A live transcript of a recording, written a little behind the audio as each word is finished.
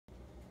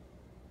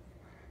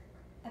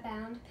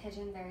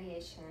pigeon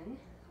variation,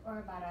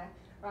 or Baddha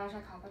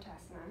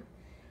Rajakapotasana.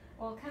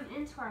 We'll come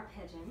into our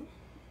pigeon,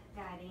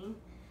 guiding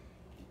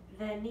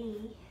the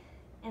knee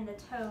and the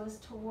toes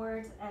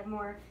towards a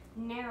more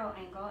narrow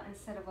angle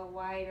instead of a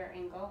wider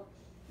angle,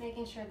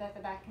 making sure that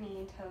the back knee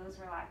and toes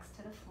relax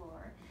to the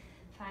floor,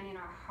 finding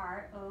our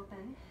heart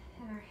open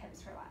and our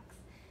hips relax.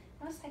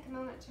 Let's take a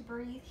moment to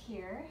breathe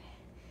here,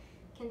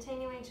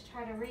 continuing to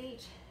try to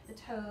reach the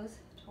toes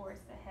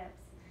towards the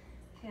hips,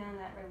 feeling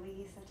that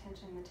release of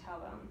tension in the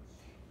tailbone.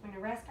 We're going to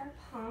rest our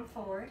palm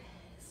forward,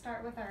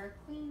 start with our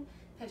Queen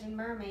Pigeon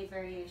Mermaid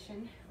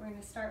variation. We're going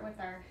to start with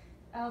our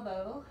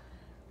elbow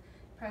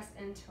pressed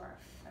into our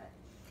foot.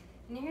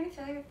 And you're going to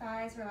feel your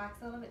thighs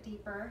relax a little bit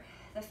deeper,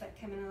 the foot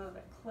come in a little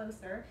bit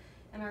closer,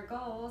 and our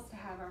goal is to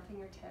have our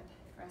fingertip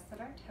rest at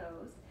our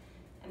toes,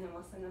 and then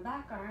we'll send the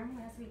back arm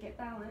as we get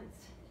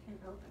balanced and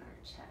open our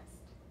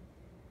chest.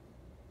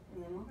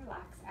 And then we'll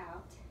relax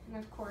out,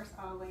 and of course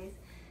always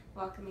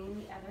welcoming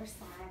the other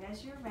side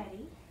as you're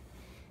ready.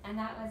 And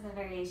that was a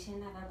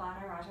variation of a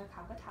Baddha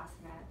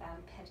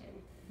Rajakapotasana,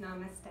 Pigeon.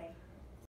 Namaste.